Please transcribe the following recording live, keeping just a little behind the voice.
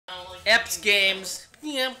Epps Games.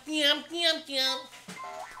 Yum, yum, yum, yum.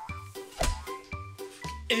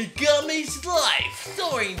 A Gummy's Life,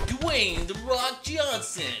 starring Dwayne "The Rock"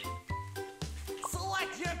 Johnson.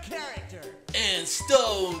 Select your character. And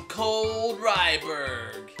Stone Cold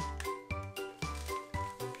Ryberg.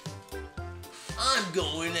 I'm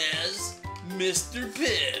going as Mr.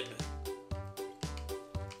 Pibb.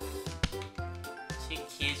 Hey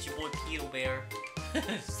kids, your boy Peter Bear.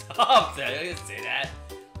 Stop that, I didn't say that.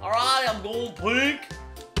 Alright, I'm going pink.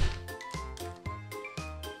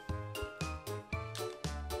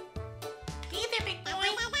 Hey there, big boy.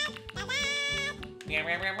 Meow,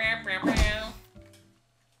 meow, meow, meow, meow, meow.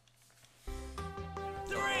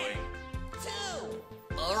 3, 2.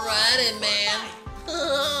 Alrighty, man.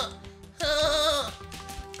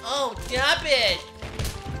 Oh, stop it.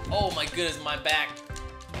 Oh my goodness, my back.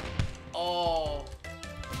 Oh.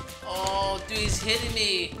 Oh, dude, he's hitting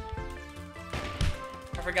me.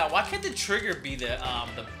 I forgot. Why can't the trigger be the ah!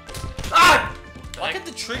 Why can't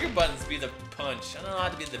the trigger buttons be the punch? I don't know how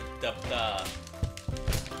to be the.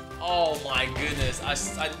 Oh my goodness! I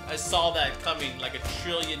saw that coming like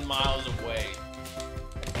 1,000,000,000 miles away.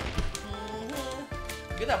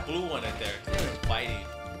 Look at that blue one right there. They're fighting.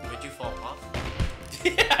 Would you fall off?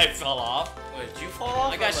 Yeah, I fell off. Wait, did you fall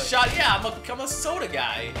off? I got shot. Yeah, I'm a soda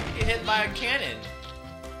guy. Get hit by a cannon.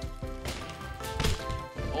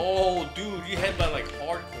 Oh, dude, you hit by like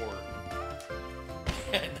hardcore.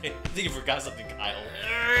 I think you forgot something, Kyle.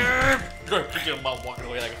 You're picking him up, walking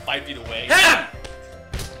away like 5 feet away. Hit him!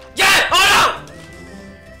 Yeah! Oh no!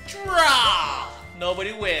 Draw!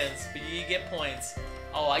 Nobody wins, but you get points.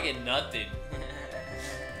 Oh, I get nothing.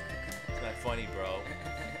 It's not funny, bro.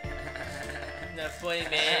 Not funny,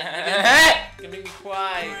 man. You're gonna make me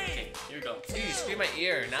cry. Okay, here we go. Dude, you scream my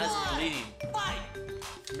ear. Now it's bleeding. Fight.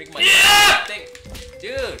 You make my Yeah!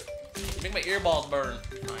 Dude, you make my earballs burn.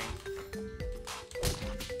 Fine.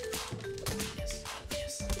 Yes,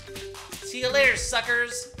 yes. See you later,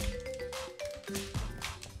 suckers.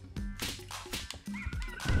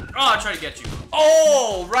 Oh, I tried to get you.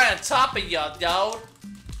 Oh, right on top of you, dude.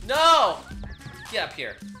 No! Get up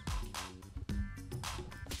here.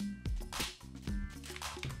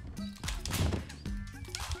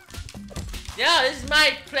 Yeah, this is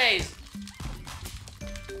my place.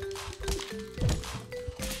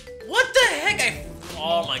 What the heck?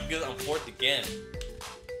 Oh my goodness, I'm fourth again.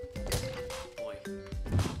 Boy,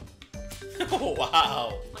 Oh,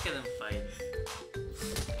 wow. look at them fight.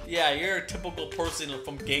 Yeah, you're a typical person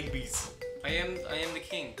from Gangbies. I am the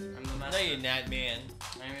king. I'm the No, master. you're not, man.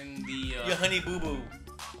 I'm the. You're Honey Boo Boo.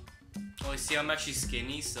 Oh, you see, I'm actually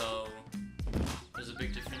skinny, so there's a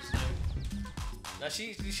big difference there. Now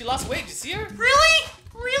she lost weight. Did you see her? Really?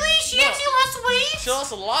 Really? She No. actually lost weight? She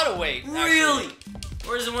lost a lot of weight. actually. Really?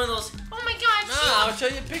 Or is it one of those? Oh my God! Nah, I'll show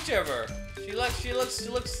you a picture of her. She looks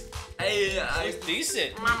I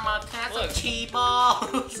decent. Mama, can I have Look. some cheese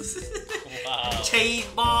balls? Wow. Cheese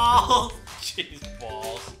balls. Cheese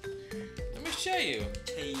balls. Let me show you.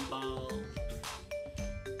 Cheese balls.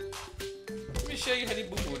 Let me show you Honey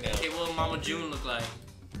Boo Boo now. Okay, what will Mama June look like?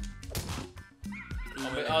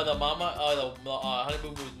 Oh, the mama. Oh, the Honey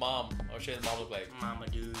Boo Boo's mom. I'll show you the mom look like. Mama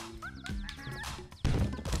June.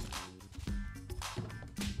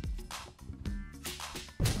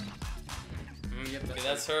 Yep, Okay,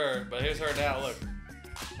 that's her. But here's her now. Look.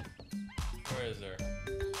 Where is her?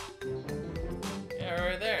 Yeah,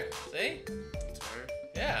 right there. See? That's her.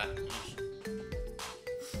 Yeah.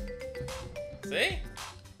 See?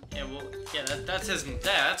 Yeah, well, yeah, that's his. Yeah,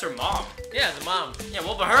 that's her mom. Yeah, the mom. Yeah,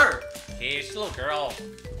 what about her? Hey, she's a little girl.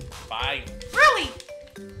 Fine. Really?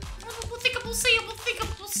 We'll see.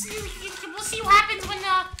 We'll see what happens when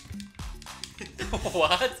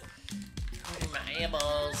What? Look at my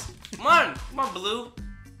eyeballs. Come on, Blue.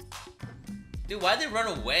 Dude, why'd they run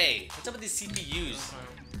away? What's up with these CPUs?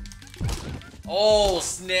 Oh,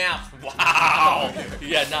 snap. Wow.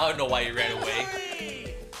 Yeah, now I know why you ran away.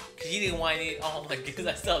 Cause you didn't want any. Oh my goodness,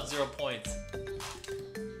 I still have 0 points.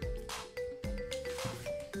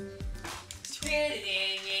 It's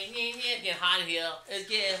getting hot in here. It's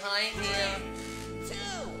getting hot in here. 2.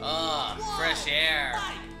 Oh, fresh air.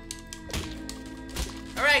 Fight.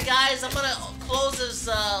 Alright guys, I'm gonna close this,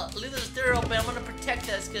 leave this door open. I'm gonna protect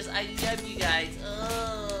us because I love you guys.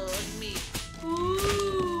 Oh, look at me.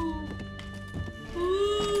 Ooh.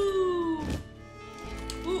 Ooh.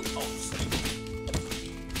 Ooh. Oh, stupid.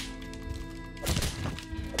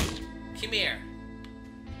 Come here.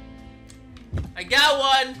 I got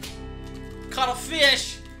one. Caught a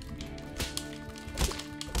fish.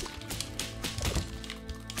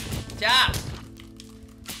 Stop.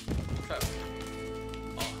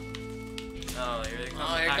 Oh, here they come.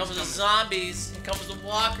 Oh, here comes the zombies. Here comes the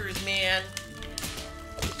walkers, man.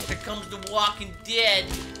 Here comes the Walking Dead.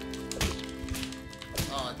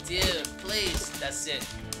 Oh, dude, please. That's it.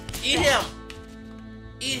 Eat him.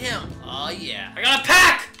 Eat him. Oh, yeah. I got a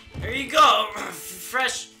pack! There you go!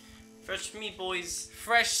 Fresh meat, boys.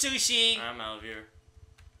 Fresh sushi. I'm out of here.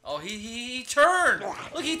 Oh, he turned.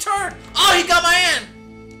 Look, he turned. Oh, he got my hand.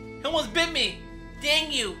 He almost bit me.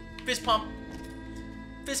 Dang you. Fist pump.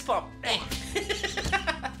 Fist pump. Hey.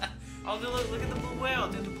 Oh, look at the blue whale.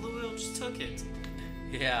 Dude, the blue whale just took it.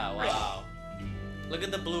 Yeah, wow. Look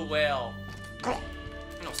at the blue whale.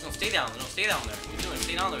 No, stay down. No, stay down there. What are you doing?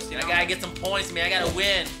 Stay down there. Stay I down gotta there. get some points, man. I gotta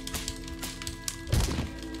win.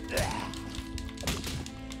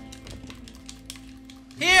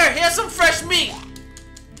 Here's some fresh meat.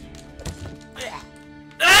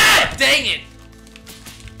 Ah, dang it.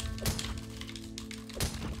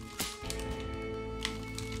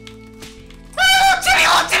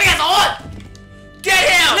 Timmy has on. Get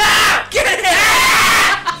him. No! Get him.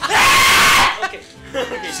 Okay.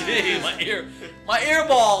 Okay. Jeez, my ear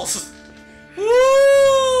balls. Woo!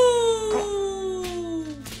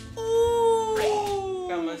 Ooh.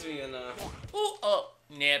 That reminds me in Ooh, oh,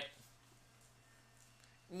 nip.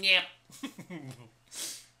 Nip.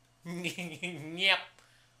 Nip.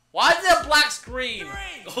 Why is there a black screen?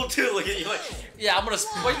 Oh, dude, look at you. Like, Yeah, I'm gonna.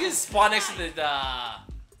 Why you gonna spawn next to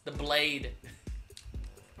the blade?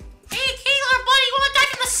 Hey, Kayla, buddy, you wanna die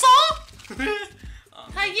from the saw?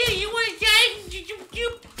 Hey, you wanna die? You.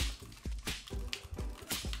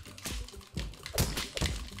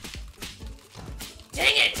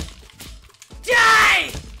 Dang it!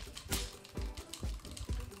 Die!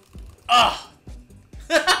 Oh.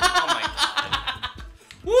 oh my god.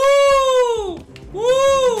 Woo!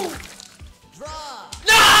 Woo! Draw.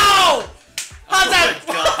 No! How's that?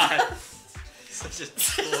 Oh my god. Such a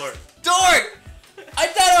dork. Dork! I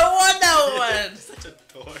thought I won that one! Such a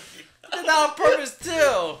dork. I did that on purpose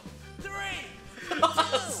too! 3, 2.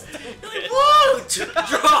 Woo!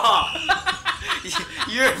 Draw!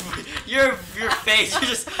 your face, you're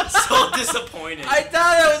just so disappointed. I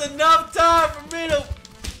thought it was enough time for me to...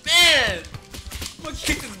 Man! I'm gonna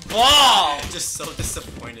kick this ball! Just so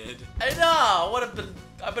disappointed. I know! I would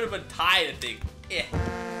have been tied, I think. Yeah.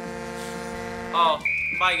 Oh,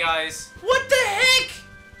 bye guys. What the heck?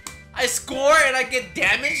 I score and I get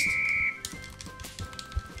damaged?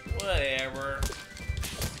 Whatever.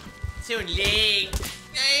 Too late.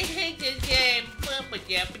 I hate this game.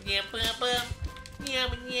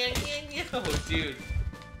 Oh, dude.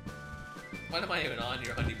 What am I even on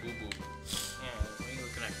here, honey boo boo? Yeah, what are you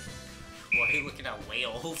looking at? Why are you looking at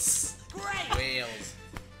whales? Great. Whales.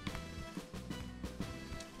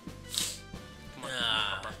 Come on,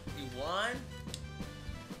 Ah, come on. you won?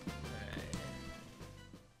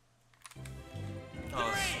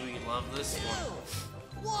 Oh, sweet, love this 2, one.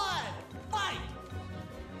 1. Fight.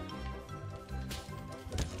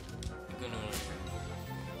 Gonna.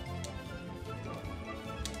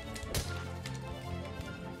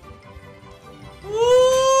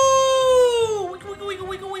 Woo!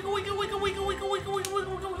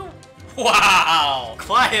 Wow!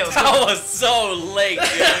 Quiet. That was so late, dude.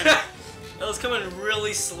 That was coming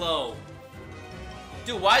really slow.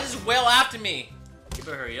 Dude, why is this whale after me? You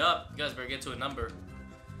better hurry up. You guys better get to a number.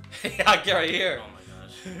 Yeah, I'll get right here. Oh my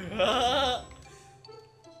gosh.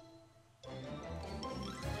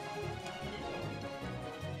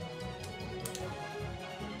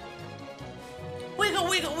 Wiggle,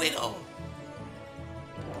 wiggle, wiggle.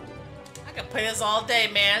 I can play this all day,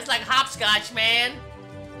 man. It's like hopscotch, man.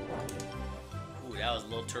 Ooh, that was a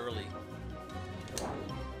little turly.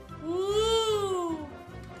 Woo!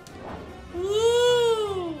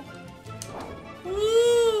 Woo!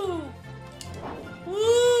 Woo!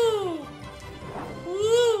 Woo!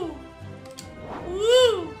 Woo!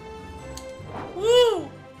 Woo! Woo!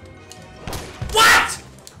 What?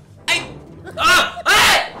 Hey!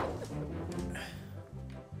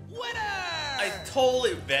 Winner. I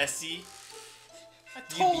totally Bessie. I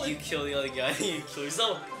totally You kill the other guy. You kill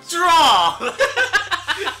yourself. Draw.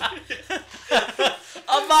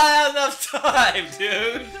 I'm not enough time,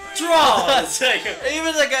 dude. Draw.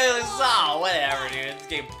 Even the guy like, oh, whatever, dude. This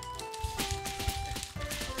game.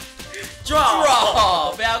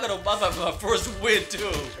 Draw. Man, I'm gonna buff my first win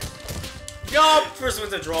too. Yup. First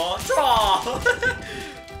one's a draw. Draw.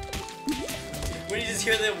 When you just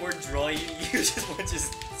hear the word draw, you just want to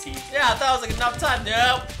see. Yeah, I thought it was like enough time.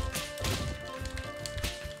 Nope.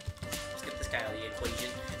 Let's get this guy out of the equation.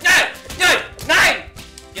 No!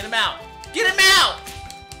 Get him out. Get him out.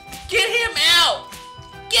 Get him out.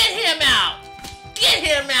 Get him out. Get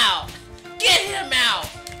him out. Get him out.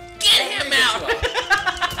 Get him out.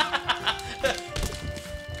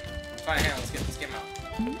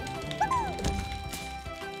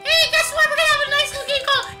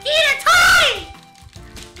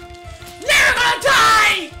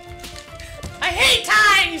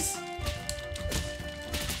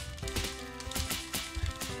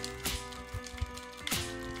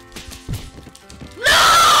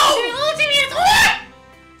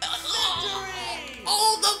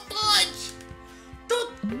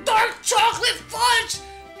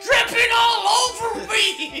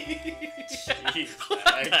 Jeez, What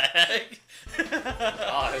the heck?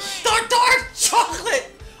 Gosh. Dark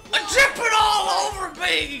chocolate! I'm dripping all over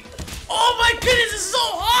me! Oh my goodness, it's so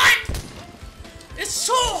hot! It's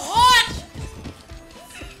so hot!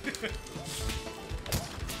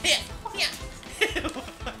 Yeah, yeah.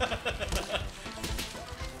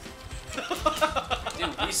 Dude,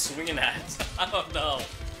 what are you swinging at? I don't know.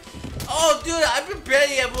 Oh, dude, I've been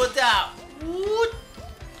barely able to out. Woot.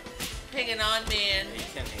 Hanging on, man. Yeah, you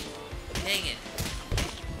can't hang on. Hanging.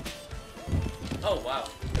 Oh, wow.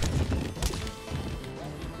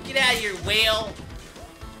 Get out of here, whale.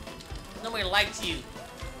 Nobody likes you.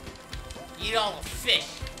 You eat all the fish.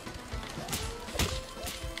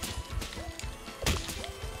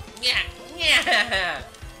 Yeah, yeah.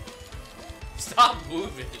 Stop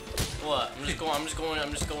moving. What? I'm just going with it.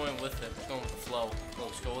 I'm just going with the flow.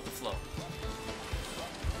 Let's go with the flow.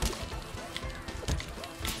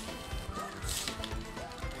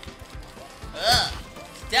 Ugh.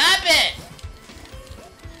 Stop it!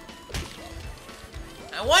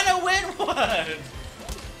 I want to win one!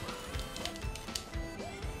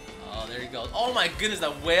 Oh, there he goes. Oh my goodness,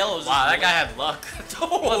 that whale was Wow, just that guy had luck.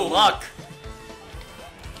 Oh. What luck?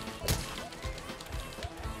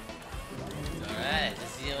 Alright,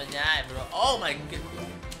 let's see you and I, bro. Oh my goodness.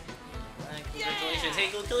 Congratulations.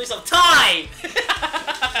 Hey, go kill yourself. Tie!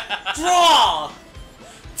 Draw!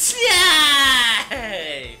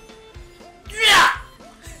 Yay! Yeah!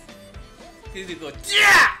 He's gonna go,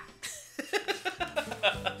 yeah!